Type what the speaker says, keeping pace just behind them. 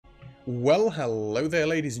Well, hello there,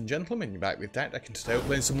 ladies and gentlemen. You're back with Dak, and today we're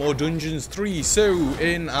playing some more Dungeons 3. So,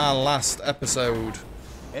 in our last episode...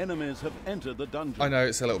 Enemies have entered the dungeon. I know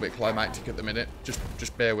it's a little bit climactic at the minute.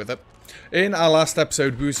 Just bear with it. In our last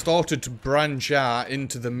episode, we started to branch out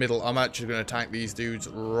into the middle. I'm actually going to attack these dudes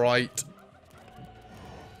right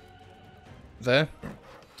there.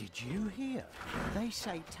 Did you hear? They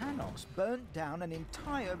say Thanos burnt down an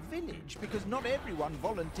entire village because not everyone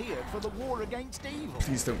volunteered for the war against evil.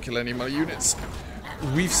 Please don't kill any of my units.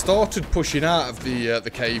 We've started pushing out of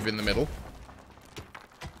the cave in the middle.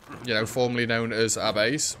 You know, formerly known as our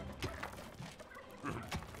base.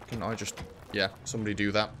 Can I just... yeah, somebody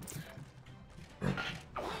do that.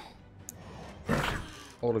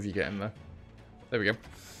 All of you get in there. There we go.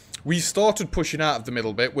 We started pushing out of the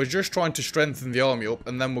middle bit. We're just trying to strengthen the army up,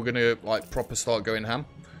 and then we're going to, like, proper start going ham.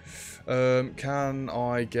 Can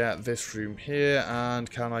I get this room here? And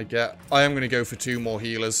can I get... I am going to go for 2 more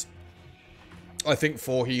healers. I think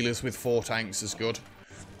 4 healers with 4 tanks is good.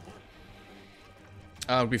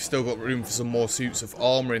 And we've still got room for some more suits of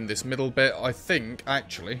armor in this middle bit. I think,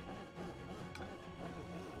 actually...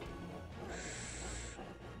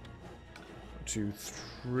 2,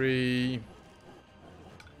 3...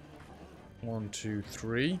 1, 2,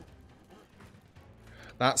 3.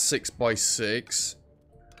 That's 6 by 6.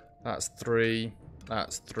 That's 3.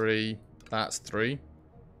 That's 3. That's 3.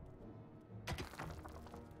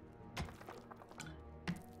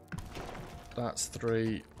 That's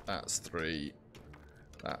 3. That's 3.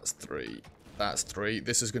 That's 3. That's 3.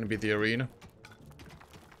 This is going to be the arena.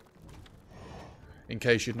 In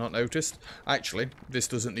case you'd not noticed. Actually, this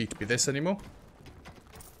doesn't need to be this anymore.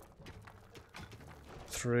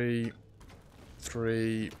 3.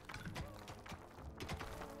 3.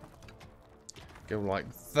 Go like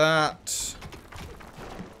that.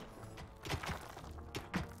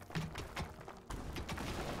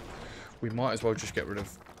 We might as well just get rid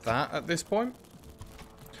of that at this point.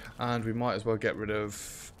 And we might as well get rid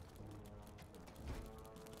of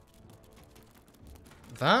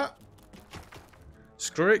that.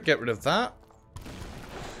 Screw it, get rid of that.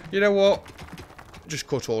 You know what? Just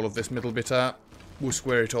cut all of this middle bit out. We'll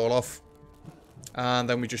square it all off. And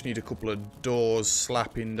then we just need a couple of doors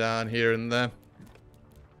slapping down here and there.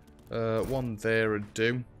 One there would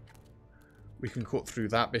do. We can cut through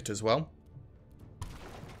that bit as well.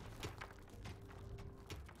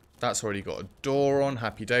 That's already got a door on.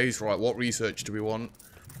 Happy days. Right, what research do we want?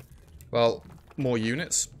 Well, more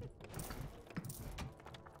units.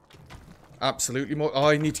 Absolutely more. Oh,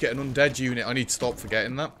 I need to get an undead unit. I need to stop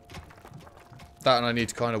forgetting that. That, and I need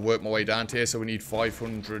to kind of work my way down to here. So we need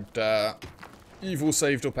 500 evil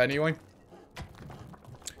saved up anyway.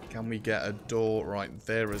 Can we get a door right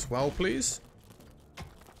there as well, please?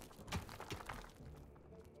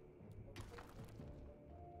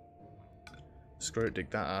 Screw it, dig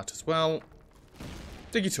that out as well.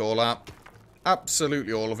 Dig it all out.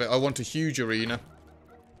 Absolutely all of it. I want a huge arena.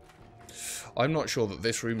 I'm not sure that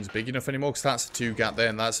this room's big enough anymore, because that's a 2 gap there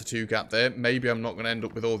and that's a 2 gap there. Maybe I'm not going to end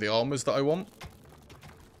up with all the armors that I want.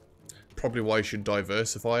 Probably why I should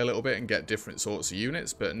diversify a little bit and get different sorts of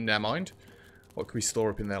units, but never mind. What can we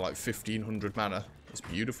store up in there? Like 1500 mana. That's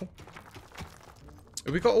beautiful.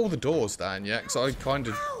 Have we got all the doors down yet? Because I kind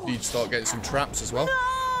of need to start getting some traps as well.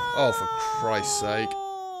 Oh, for Christ's sake.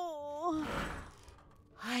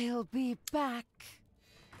 I'll be back.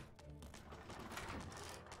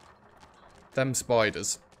 Them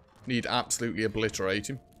spiders need absolutely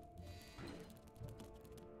obliterating.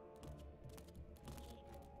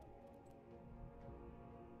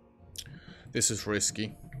 This is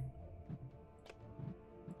risky.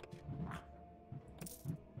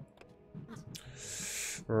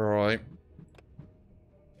 Right.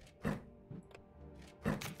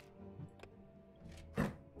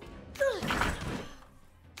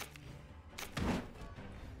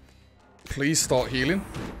 Please start healing.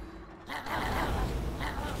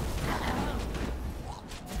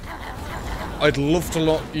 I'd love to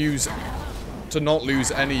not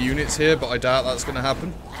lose any units here, but I doubt that's going to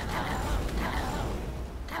happen.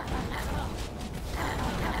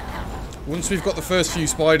 Once we've got the first few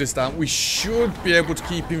spiders down, we should be able to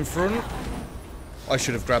keep in front. I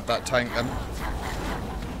should have grabbed that tank then.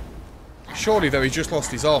 Surely, though, he just lost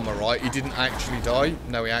his armor, right? He didn't actually die.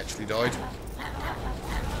 No, he actually died.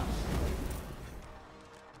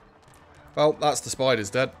 Well, that's the spiders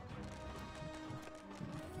dead.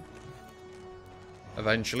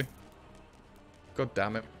 Eventually. God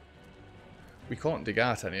damn it. We can't dig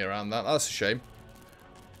out any around that. That's a shame.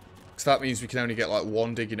 Because that means we can only get like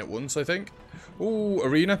 1 digging at once, I think. Ooh,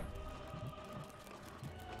 arena.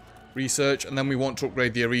 research, and then we want to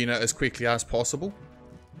upgrade the arena as quickly as possible.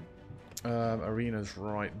 Arena's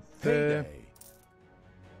right there. Payday.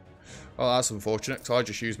 Oh, that's unfortunate, because I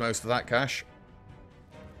just used most of that cash.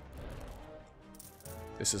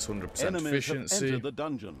 This is 100% Enemies have efficiency. entered the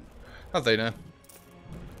dungeon. Have they now?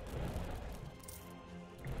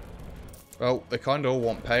 Well, they kind of all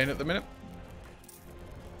want paying at the minute.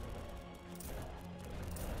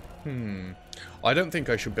 I don't think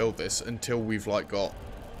I should build this until we've, like, got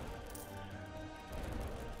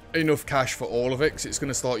enough cash for all of it, because it's going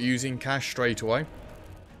to start using cash straight away.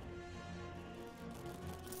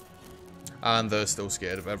 And they're still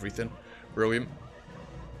scared of everything. Brilliant.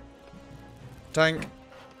 Tank.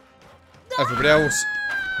 Everybody else.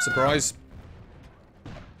 Surprise.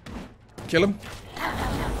 Kill him.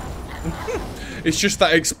 It's just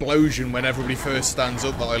that explosion when everybody first stands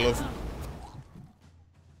up that I love.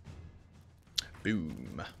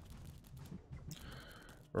 Boom.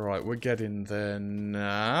 Right, we're getting there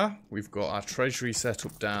now. We've got our treasury set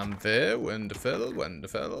up down there. Wonderful,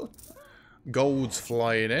 wonderful. Gold's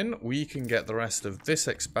flying in. We can get the rest of this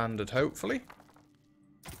expanded, hopefully.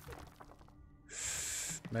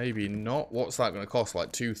 Maybe not. What's that going to cost?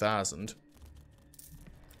 Like 2,000.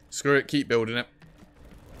 Screw it, keep building it.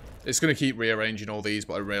 It's going to keep rearranging all these,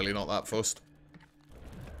 but I'm really not that fussed.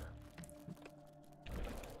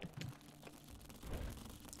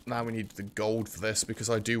 Now we need the gold for this, because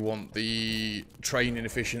I do want the training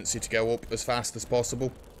efficiency to go up as fast as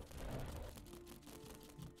possible.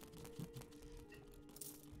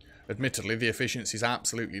 Admittedly, the efficiency is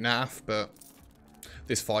absolutely naff, but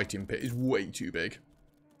this fighting pit is way too big.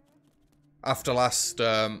 After last,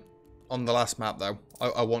 on the last map though,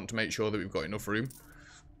 I want to make sure that we've got enough room.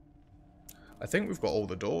 I think we've got all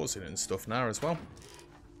the doors in and stuff now as well.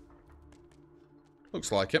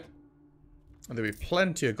 Looks like it. And there'll be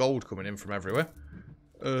plenty of gold coming in from everywhere.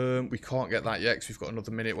 We can't get that yet because we've got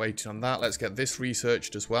another minute waiting on that. Let's get this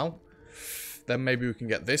researched as well. Then maybe we can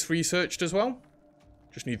get this researched as well.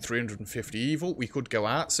 Just need 350 evil. We could go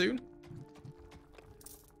out soon.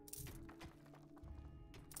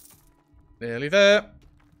 Nearly there.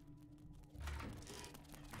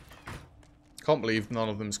 Can't believe none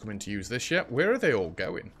of them's coming to use this yet. Where are they all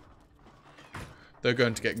going? They're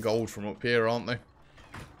going to get gold from up here, aren't they?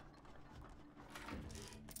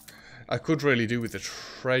 I could really do with the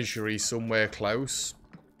treasury somewhere close.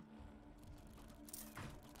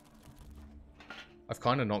 I've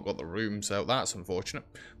kind of not got the room, so that's unfortunate.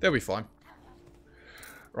 They'll be fine.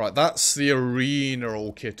 Right, that's the arena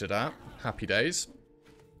all kitted out. Happy days.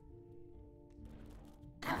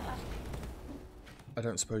 I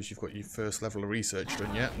don't suppose you've got your first level of research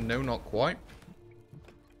done yet. No, not quite.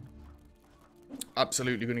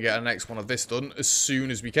 Absolutely going to get our next one of this done as soon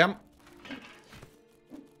as we can.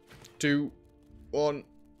 2, 1,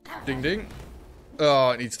 ding ding.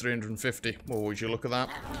 Oh, it needs 350. Oh, would you look at that?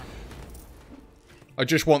 I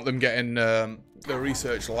just want them getting the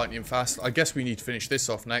research lightning fast. I guess we need to finish this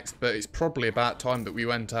off next, but it's probably about time that we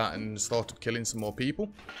went out and started killing some more people.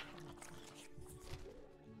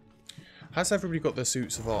 Has everybody got their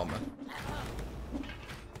suits of armor?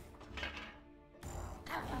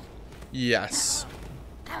 Yes.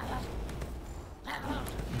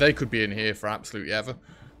 They could be in here for absolutely ever.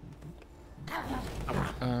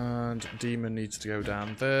 And demon needs to go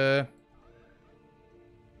down there.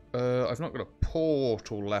 I've not got a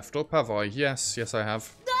portal left up, have I? Yes, yes I have.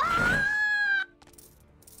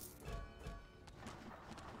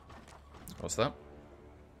 What's that?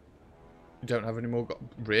 You don't have any more...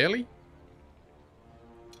 Really?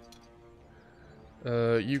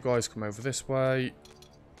 You guys come over this way.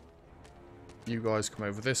 You guys come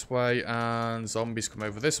over this way. And zombies come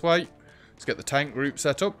over this way. Let's get the tank group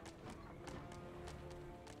set up.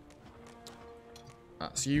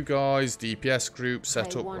 That's you guys. DPS group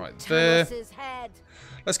set up right there.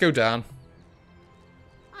 Let's go down.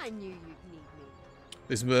 I knew you'd need me.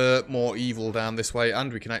 There's more evil down this way.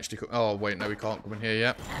 And we can actually... Oh, wait, no, we can't come in here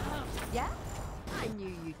yet. Yeah? I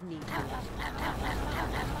knew you'd need me.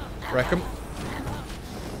 Wreck 'em.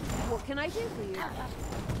 What can I do for you?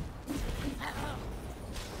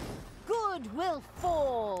 Good will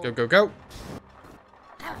fall. Go, go, go.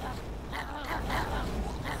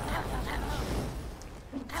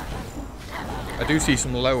 I do see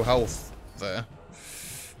some low health there.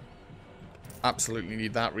 Absolutely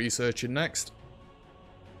need that researching next.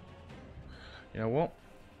 You know what?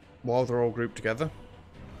 While they're all grouped together,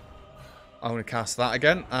 I'm going to cast that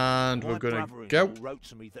again, and we're going to go. Wrote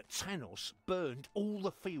to me that Thanos burned all the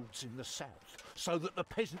fields in the south so that the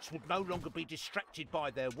peasants would no longer be distracted by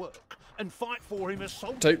their work and fight for him as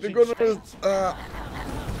soldiers. Take the gunners.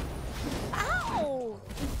 Ow!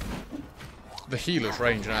 The healer's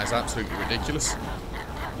range now is absolutely ridiculous.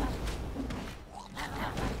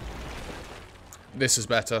 This is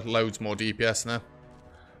better. Loads more DPS now.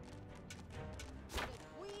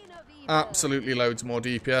 Absolutely loads more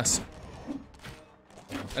DPS.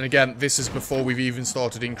 And again, this is before we've even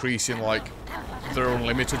started increasing, like, their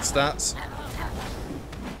unlimited stats.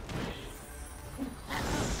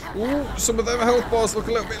 Ooh, some of them health bars look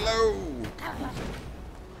a little bit low.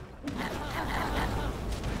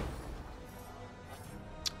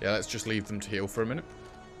 Yeah, let's just leave them to heal for a minute.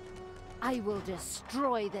 I will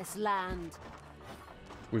destroy this land.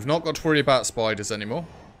 We've not got to worry about spiders anymore,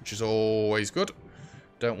 which is always good.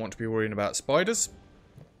 Don't want to be worrying about spiders.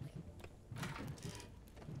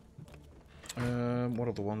 What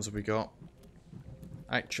other ones have we got?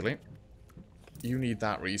 Actually, you need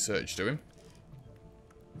that research doing.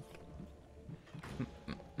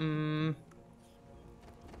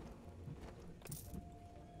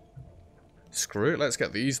 Screw it, let's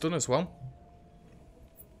get these done as well.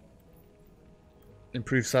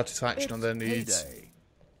 Improve satisfaction on their needs.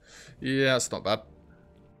 Yeah, that's not bad.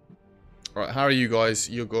 Alright, how are you guys?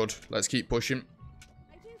 You're good. Let's keep pushing.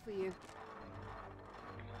 I do for you.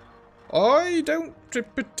 I don't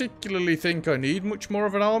particularly think I need much more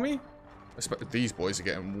of an army. These boys are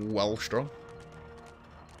getting well strong.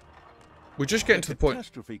 We're just getting to the point.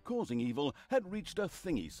 Catastrophe causing evil had reached a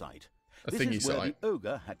thingy site. A This thingy is where site. the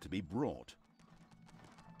ogre had to be brought.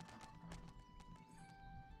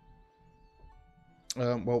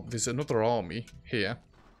 Well, there's another army here.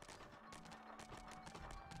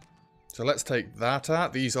 So let's take that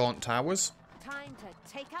out. These aren't towers. Time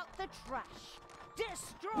to take out the trash.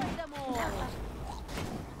 Destroy them all.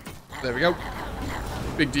 There we go.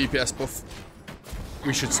 Big DPS buff.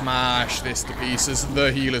 We should smash this to pieces.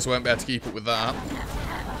 The healers won't be able to keep up with that.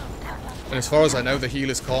 And as far as I know, the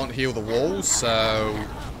healers can't heal the walls, so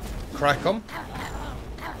crack on.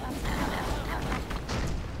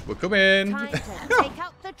 We're coming. Time to take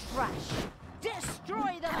out the trash.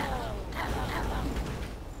 Destroy them all.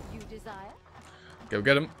 You desire? Go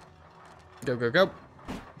get him. Go, go, go.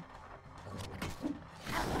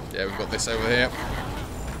 Yeah, we've got this over here.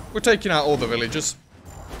 We're taking out all the villagers.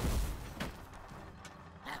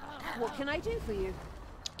 What can I do for you?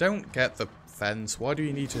 Don't get the fence. Why do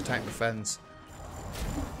you need to attack the fence?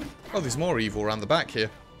 Oh, there's more evil around the back here.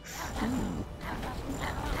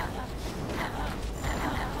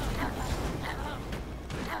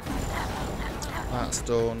 That's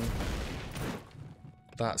done.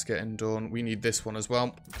 That's getting done. We need this one as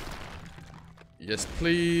well. Yes,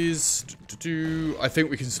 please. I think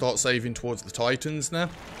we can start saving towards the Titans now.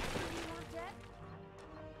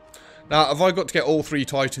 Now, have I got to get all 3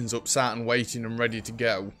 Titans up, sat and waiting and ready to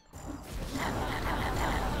go?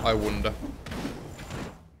 I wonder.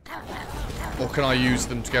 Or can I use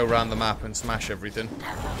them to go around the map and smash everything?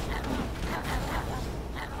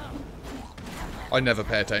 I never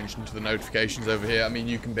pay attention to the notifications over here. I mean,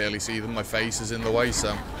 you can barely see them. My face is in the way,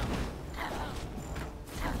 so...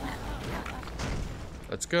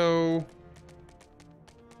 Let's go.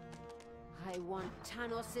 I want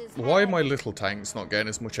Thanos's Why are head. my little tanks not getting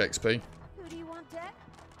as much XP? Who do you want dead?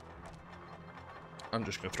 I'm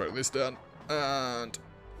just going to throw this down. And...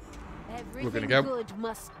 Everything gonna go. good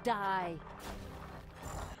must die.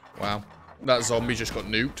 Wow. That zombie just got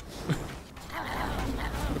nuked.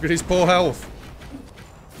 Look at his poor health.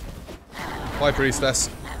 Bye, priestess.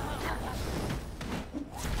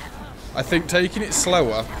 I think taking it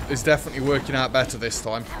slower is definitely working out better this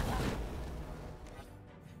time.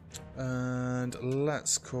 And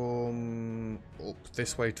let's come up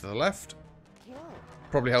this way to the left. Kill.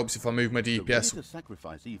 Probably helps if I move my The ready DPS. to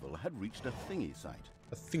sacrifice evil had reached a thingy site.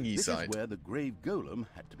 A thingy This side. is where the grave golem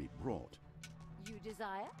had to be brought. You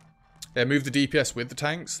desire? Yeah, move the DPS with the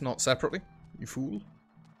tanks, not separately. You fool.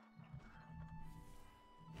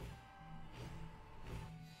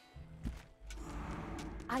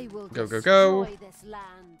 I will Go, go, destroy go. this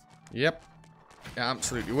land. Yep. Yeah,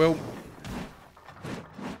 absolutely will.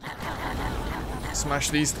 Smash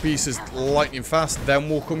these to pieces lightning fast, then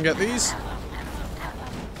we'll come get these.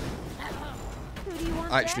 Who do you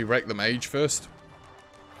want Actually dead? wreck the mage first.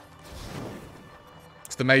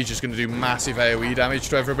 Because the mage is going to do massive AoE damage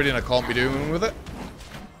to everybody and I can't be doing with it.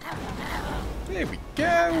 There we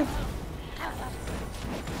go.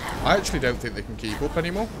 I actually don't think they can keep up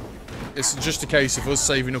anymore. It's just a case of us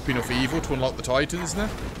saving up enough evil to unlock the Titans now.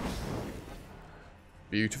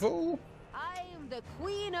 Beautiful. I am the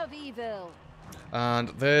queen of evil. And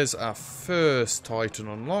there's our first Titan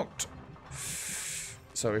unlocked.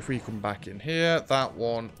 So if we come back in here, that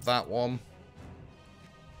one.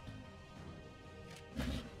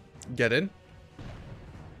 Get in.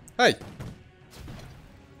 Hey.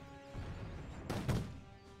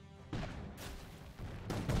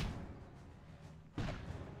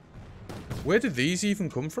 Where did these even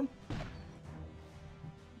come from?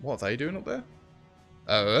 What are they doing up there?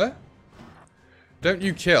 Don't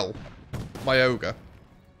you kill my ogre.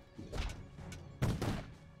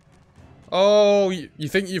 Oh, you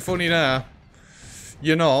think you're funny now?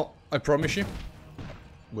 You're not, I promise you.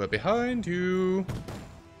 We're behind you.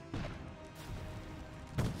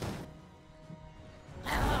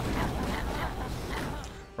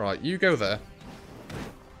 Right, you go there.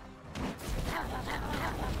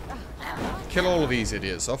 Kill all of these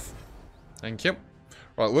idiots off. Thank you.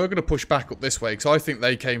 Right, we're going to push back up this way, because I think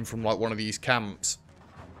they came from, like, one of these camps.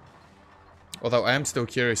 Although I am still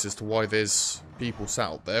curious as to why there's people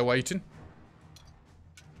sat up there waiting.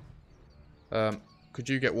 Could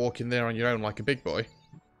you get walking there on your own like a big boy?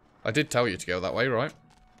 I did tell you to go that way, right?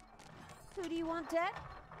 Who do you want dead?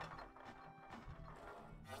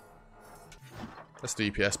 Let's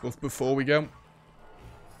DPS buff before we go.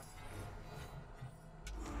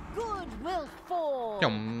 Good will fall.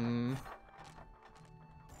 Yum.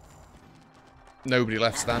 Nobody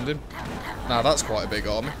left standing. Now that's quite a big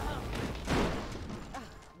army.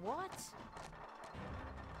 What?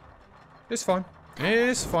 It's fine.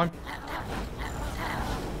 It's fine.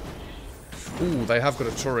 Ooh, they have got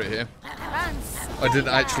a turret here. I didn't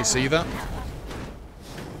actually see that.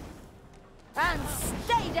 And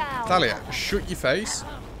stay down. Thalia, shut your face.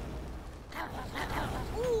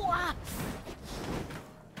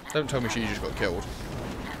 Don't tell me she just got killed.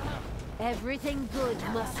 Everything good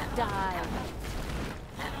must die.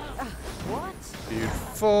 What?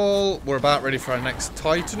 Beautiful. We're about ready for our next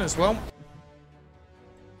Titan as well.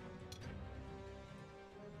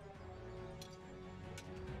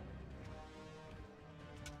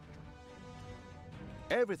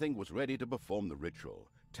 Everything was ready to perform the ritual.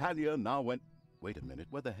 Talia now went... Wait a minute,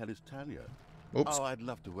 where the hell is Talia? Oops. Oh, I'd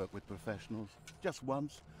love to work with professionals. Just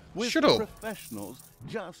once. With Shut up. professionals,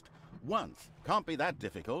 just once. Can't be that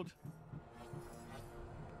difficult.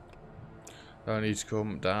 I need to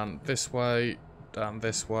come down this way, and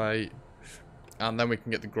then we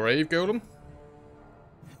can get the grave golem.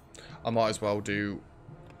 I might as well do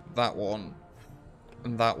that one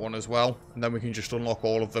and that one as well, and then we can just unlock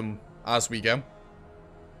all of them as we go.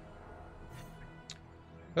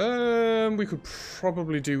 We could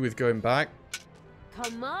probably do with going back.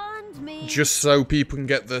 Command me. Just so people can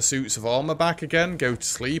get their suits of armor back again, go to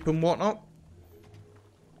sleep and whatnot.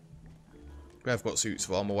 We have got suits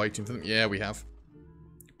of armor waiting for them. Yeah, we have.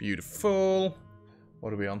 Beautiful.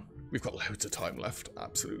 What are we on? We've got loads of time left.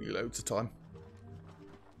 Absolutely loads of time.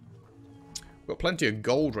 We've got plenty of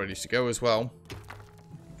gold ready to go as well.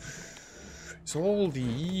 It's all the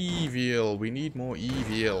evil. We need more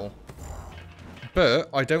evil. But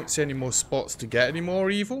I don't see any more spots to get any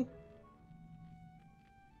more evil.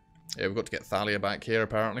 Yeah, we've got to get Thalia back here,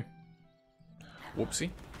 apparently. Whoopsie.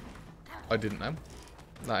 I didn't know.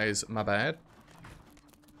 That is my bad.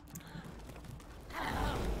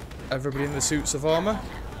 Everybody in the suits of armor?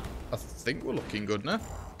 I think we're looking good now.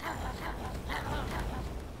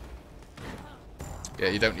 Yeah,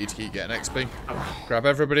 you don't need to keep getting XP. Grab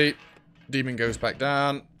everybody. Demon goes back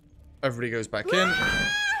down. Everybody goes back in.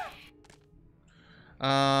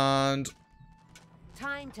 And...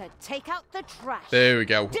 Time to take out the trash. there we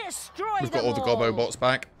go. Destroy We've got all the gobbo bots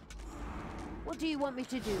back. What do you want me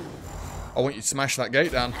to do? I want you to smash that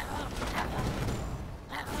gate down.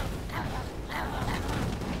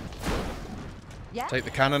 Yeah? Take the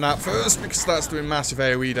cannon out first, because that's doing massive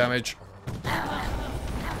AoE damage.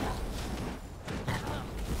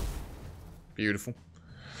 Beautiful.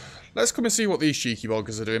 Let's come and see what these cheeky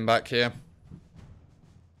boggers are doing back here.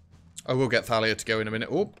 I will get Thalia to go in a minute.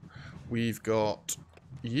 Oh, we've got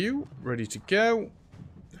you ready to go.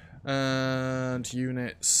 And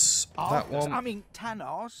units, that one. I mean,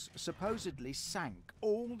 Thanos supposedly sank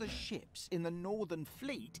all the ships in the Northern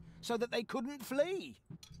Fleet so that they couldn't flee.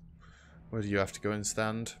 Where do you have to go and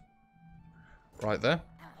stand? Right there.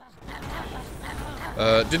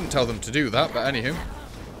 Didn't tell them to do that, but anywho.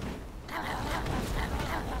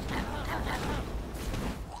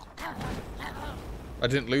 I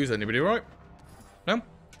didn't lose anybody, right? No?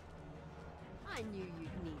 I knew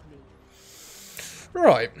you'd need me.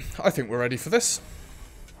 Right, I think we're ready for this.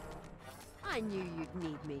 I knew you'd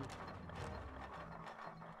need me.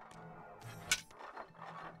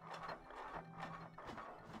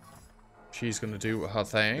 She's going to do her The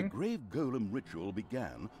thing. grave golem ritual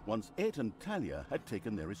began once Ed and Talia had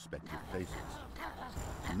taken their respective places.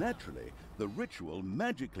 Naturally, the ritual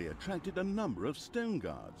magically attracted a number of stone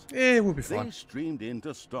guards. Yeah, we'll be They fine. streamed in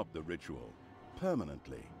to stop the ritual,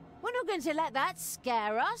 permanently. We're not going to let that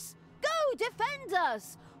scare us. Go, defend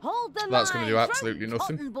us. Hold the line. That's gonna do absolutely Throw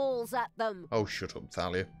nothing. cotton balls at them. Oh, shut up,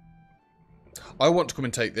 Thalia. I want to come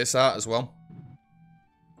and take this out as well.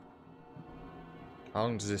 How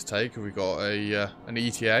long does this take? Have we got a an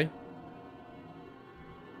ETA?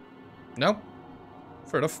 No?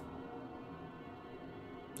 Fair enough.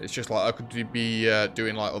 It's just like I could be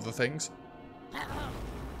doing like other things.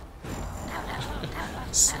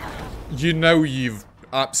 You know you've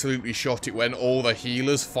absolutely shot it when all the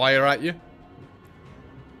healers fire at you.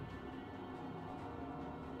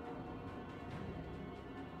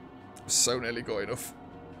 So nearly got enough.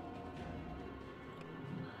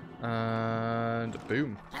 And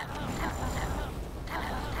boom.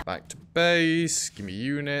 Back to base. Give me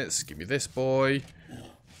units. Give me this boy.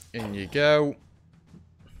 In you go.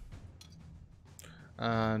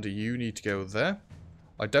 And you need to go there.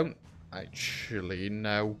 I don't actually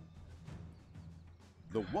know.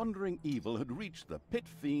 The wandering evil had reached the pit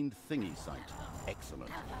fiend thingy site.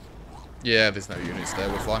 Excellent. Yeah, there's no units there.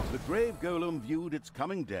 We're fine. The grave golem viewed its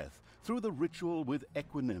coming death through the ritual with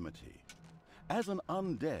equanimity. As an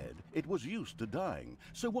undead, it was used to dying,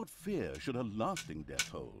 so what fear should a lasting death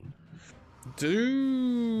hold?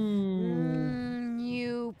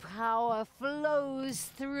 New power flows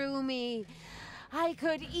through me. I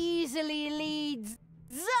could easily lead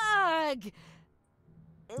Zerg.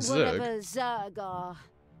 Whatever Zerg are.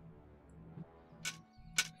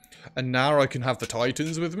 And now I can have the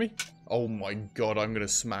Titans with me? Oh my god, I'm going to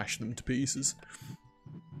smash them to pieces.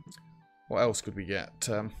 What else could we get?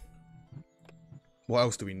 What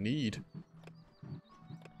else do we need?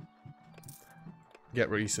 Get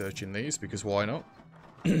researching these, because why not?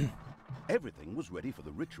 Everything was ready for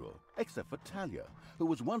the ritual, except for Talia, who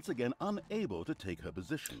was once again unable to take her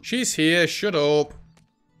position. She's here, shut up.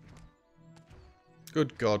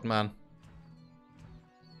 Good god, man.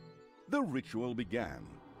 The ritual began.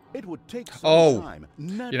 It would take some time.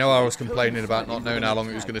 You know I was complaining about not knowing how long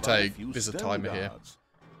it was going to take. There's a timer here.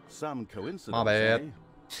 Some coincidence. My bad.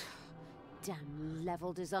 Damn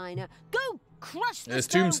level designer. Go crush the There's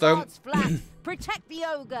Tombstone. flat. Protect the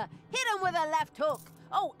ogre. Hit him with a left hook.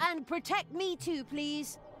 Oh, and protect me too,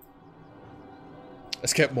 please.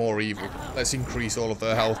 Let's get more evil. Let's increase all of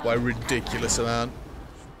their health by a ridiculous amount.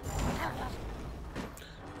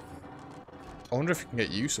 I wonder if we can get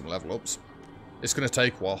you some level ups. It's going to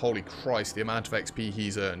take a while. Holy Christ, the amount of XP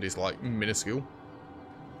he's earned is like minuscule.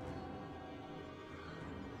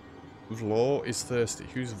 Vlor is thirsty.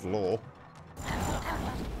 Who's Vlor?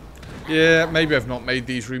 Yeah, maybe I've not made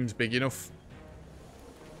these rooms big enough.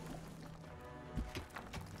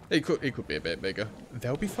 It could be a bit bigger.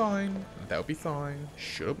 They'll be fine. They'll be fine.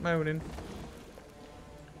 Shut up moaning.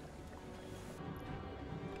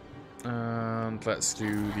 And let's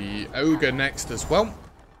do the ogre next as well.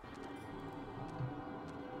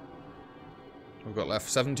 We've got left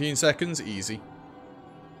 17 seconds. Easy.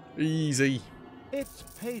 Easy. It's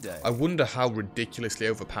payday. I wonder how ridiculously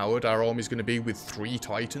overpowered our army's going to be with 3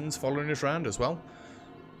 titans following us around as well.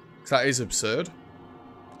 'Cause that is absurd.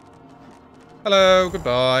 Hello,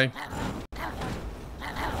 goodbye.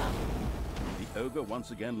 The ogre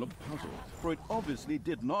once again looked puzzled, for it obviously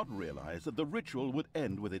did not realize that the ritual would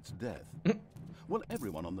end with its death. Well,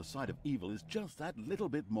 everyone on the side of evil is just that little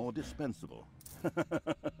bit more dispensable.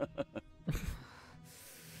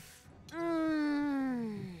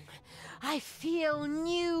 I feel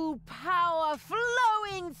new power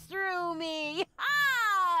flowing through me.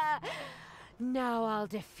 Ah! Now I'll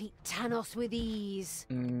defeat Thanos with ease.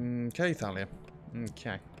 Okay, Thalia.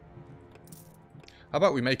 Okay. How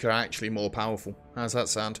about we make her actually more powerful? How's that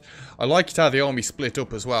sound? I like it how the army split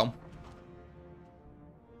up as well.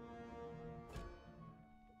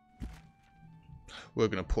 We're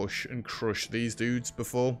going to push and crush these dudes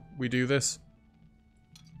before we do this.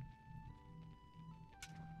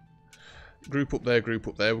 Group up there, group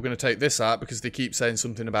up there. We're going to take this out because they keep saying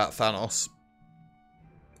something about Thanos.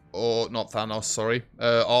 Or, not Thanos, sorry.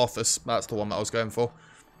 Arthas. That's the one that I was going for.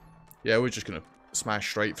 Yeah, we're just going to smash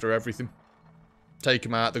straight through everything. Take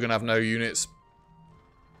them out. They're going to have no units.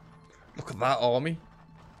 Look at that army.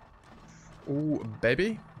 Ooh,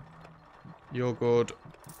 baby. You're good.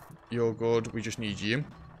 You're good. We just need you.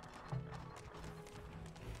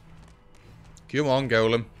 Come on,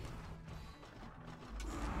 Golem.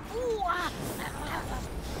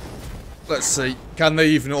 Let's see. Can they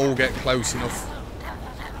even all get close enough?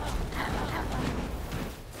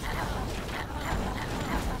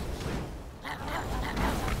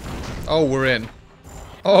 Oh, we're in.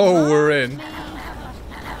 Oh, we're in.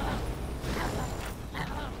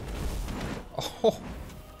 Oh.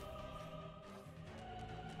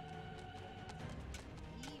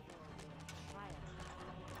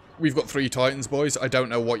 We've got 3 Titans, boys. I don't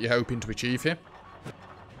know what you're hoping to achieve here.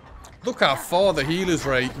 Look how far the healers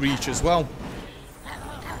reach as well.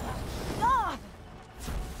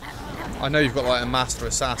 I know you've got like a master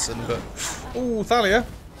assassin, but... Ooh, Thalia!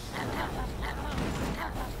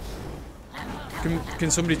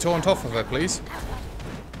 Can somebody taunt off of her, please?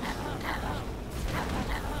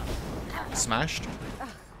 Smashed.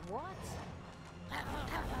 What?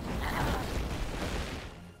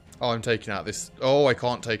 Oh, I'm taking out this... Oh, I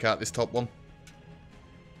can't take out this top one.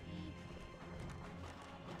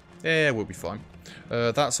 Yeah, we'll be fine.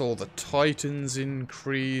 That's all the Titans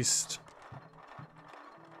increased.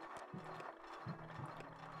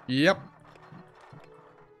 Yep.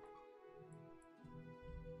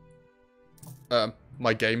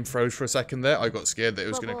 My game froze for a second there. I got scared that it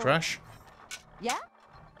was going to crash. Yeah?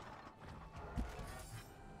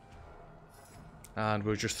 And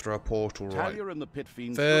we'll just throw a portal right Talia and the pit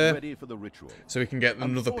fiends there, were ready for the ritual. so we can get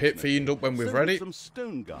another pit fiend up when we're So ready. did some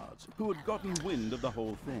stone guards who had gotten wind of the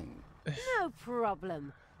whole thing. No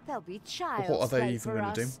problem. There'll be child's What are they play even for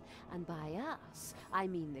gonna do? us. And by us, I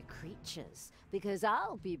mean the creatures. Because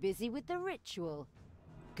I'll be busy with the ritual.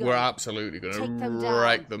 Go. We're absolutely going Take them to down.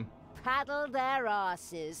 wreck them. Paddle their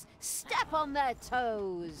asses. Step on their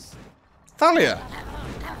toes. Thalia!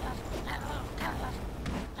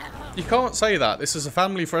 You can't say that. This is a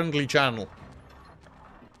family-friendly channel.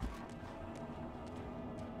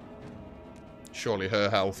 Surely her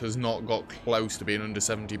health has not got close to being under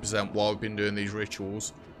 70% while we've been doing these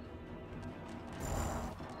rituals.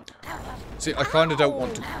 See, I kind of don't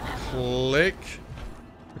want to click,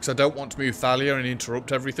 because I don't want to move Thalia and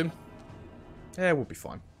interrupt everything. Yeah, we'll be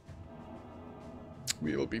fine.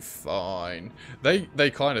 We will be fine. They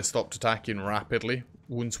kind of stopped attacking rapidly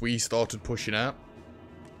once we started pushing out.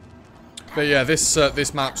 But yeah,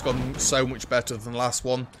 this map's gone so much better than the last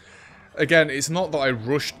one. Again, it's not that I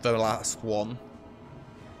rushed the last one.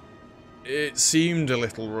 It seemed a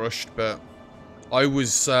little rushed, but I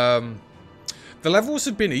was... the levels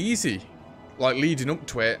had been easy, like, leading up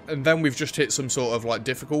to it, and then we've just hit some sort of, like,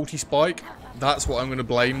 difficulty spike. That's what I'm going to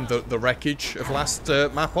blame the wreckage of last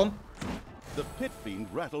map on. The pit fiend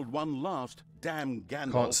rattled one last damn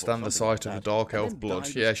Gandalf. Can't stand the sight of the Dark Elf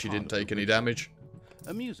blood. Yeah, she didn't take any damage.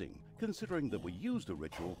 Amusing, considering that we used a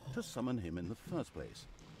ritual to summon him in the first place.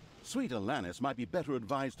 Sweet Alanis might be better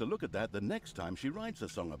advised to look at that the next time she writes a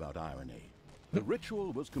song about irony. The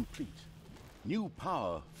ritual was complete. New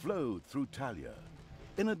power flowed through Talia.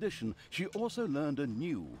 In addition, she also learned a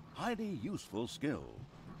new, highly useful skill.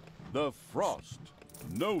 The Frost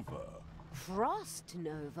Nova. Frost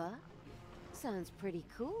Nova? Sounds pretty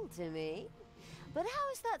cool to me. But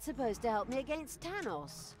how is that supposed to help me against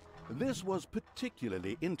Thanos? This was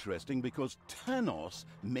particularly interesting because Thanos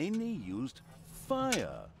mainly used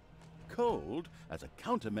fire. Cold as a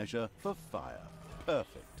countermeasure for fire.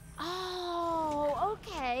 Perfect. Oh,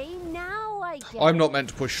 okay. Now I get I'm not meant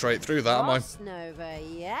to push straight through that, am I? Frost Nova,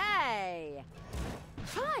 yay!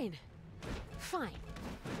 Fine. Fine.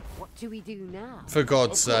 What do we do now? For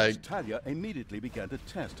God's Of course, sake. Talia immediately began to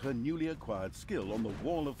test her newly acquired skill on the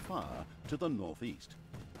wall of fire to the northeast.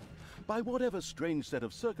 By whatever strange set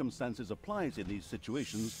of circumstances applies in these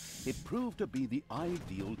situations, it proved to be the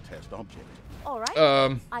ideal test object. All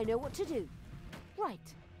right. I know what to do. Right.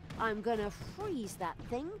 I'm gonna freeze that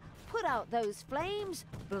thing, put out those flames,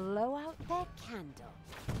 blow out their candle.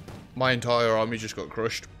 My entire army just got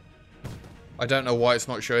crushed. I don't know why it's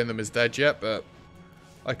not showing them as dead yet, but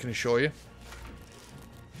I can assure you.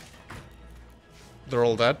 They're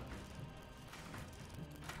all dead.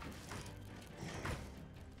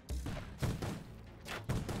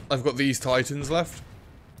 I've got these Titans left.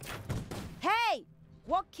 Hey!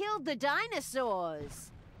 What killed the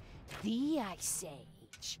dinosaurs? The Ice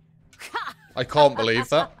Age. I can't believe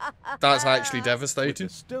that. That's actually With devastating.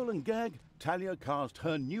 the stolen gag, Talia cast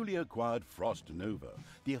her newly acquired Frost Nova.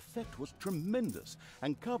 The effect was tremendous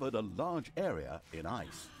and covered a large area in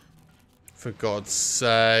ice. For God's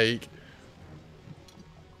sake.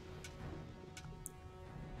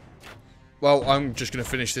 Well, I'm just going to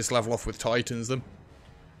finish this level off with Titans then.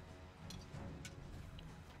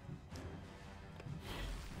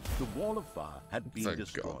 The wall of fire had been For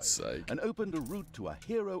destroyed God's sake. and opened a route to a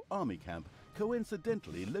hero army camp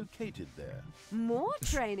coincidentally located there. More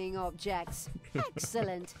training objects.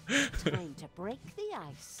 Excellent. Time to break the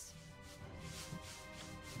ice.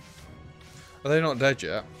 Are they not dead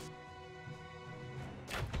yet?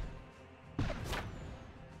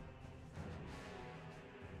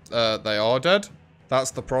 They are dead.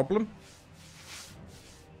 That's the problem.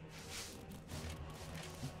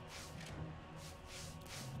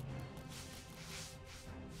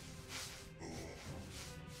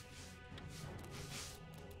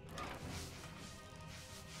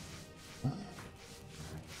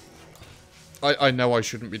 I know I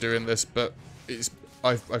shouldn't be doing this, but it's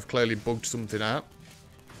I've clearly bugged something out.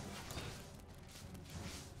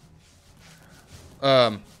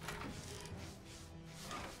 Have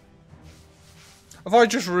I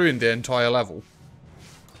just ruined the entire level?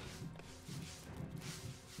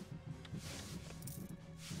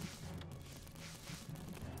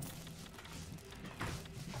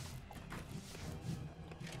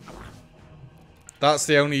 That's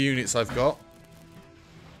the only units I've got.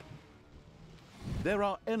 There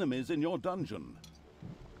are enemies in your dungeon.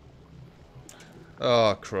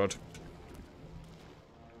 Oh, crud.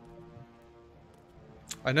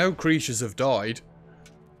 I know creatures have died.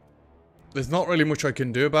 There's not really much I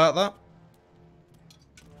can do about that.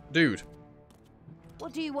 Dude.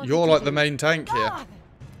 What do you want? You're like the main tank here.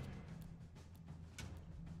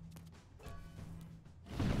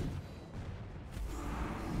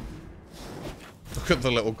 Look at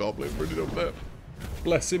the little goblin running up there.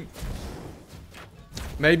 Bless him.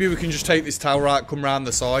 Maybe we can just take this tower out, come round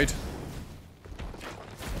the side.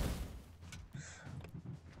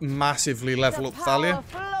 Massively level up Thalia.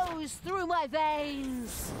 Flows through my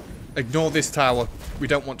veins. Ignore this tower. We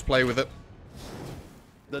don't want to play with it.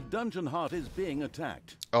 The dungeon heart is being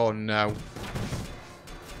attacked. Oh no.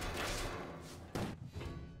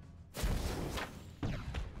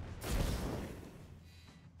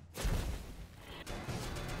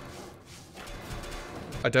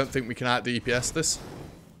 I don't think we can out DPS this.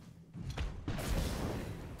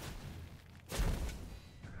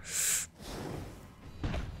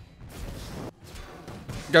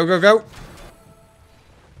 Go, go, go.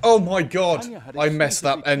 Oh my god. I messed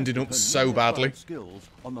that ending up so badly. Skills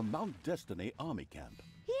on the Mount Destiny army camp.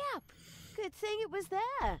 Yep. Good thing it was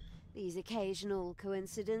there. These occasional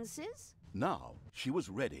coincidences. Now she was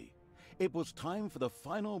ready. It was time for the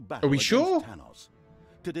final battle Are we against sure? Thanos,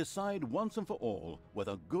 to decide once and for all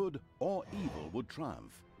whether good or evil would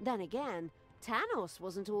triumph. Then again, Thanos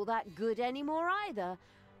wasn't all that good anymore either.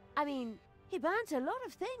 I mean, he burnt a lot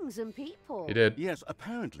of things and people. He did. Yes,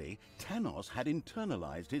 apparently Thanos had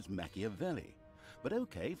internalized his Machiavelli. But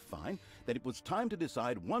okay, fine. Then it was time to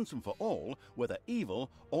decide once and for all whether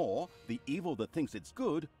evil or the evil that thinks it's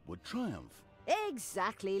good would triumph.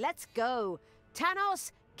 Exactly. Let's go.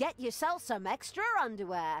 Thanos, get yourself some extra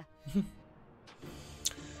underwear.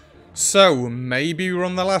 So, maybe we're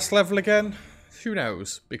on the last level again? Who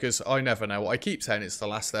knows? Because I never know. I keep saying it's the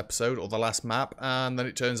last episode or the last map, and then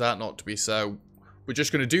it turns out not to be. So, we're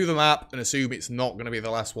just going to do the map and assume it's not going to be the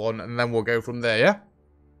last one, and then we'll go from there, yeah?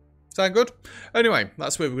 Sound good? Anyway,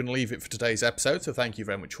 that's where we're going to leave it for today's episode, so thank you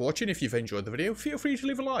very much for watching. If you've enjoyed the video, feel free to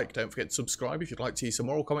leave a like. Don't forget to subscribe if you'd like to see some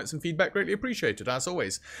more comments and feedback, greatly appreciated, as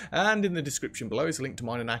always. And in the description below is a link to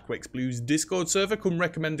mine and Aquex Blue's Discord server. Come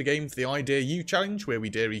recommend a game for the I Dare You challenge, where we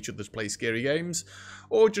dare each other to play scary games,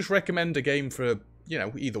 or just recommend a game for, you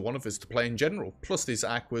know, either one of us to play in general. Plus, there's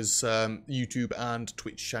Aqua's YouTube and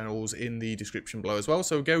Twitch channels in the description below as well,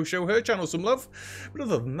 so go show her channel some love. But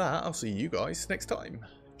other than that, I'll see you guys next time.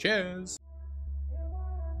 Cheers!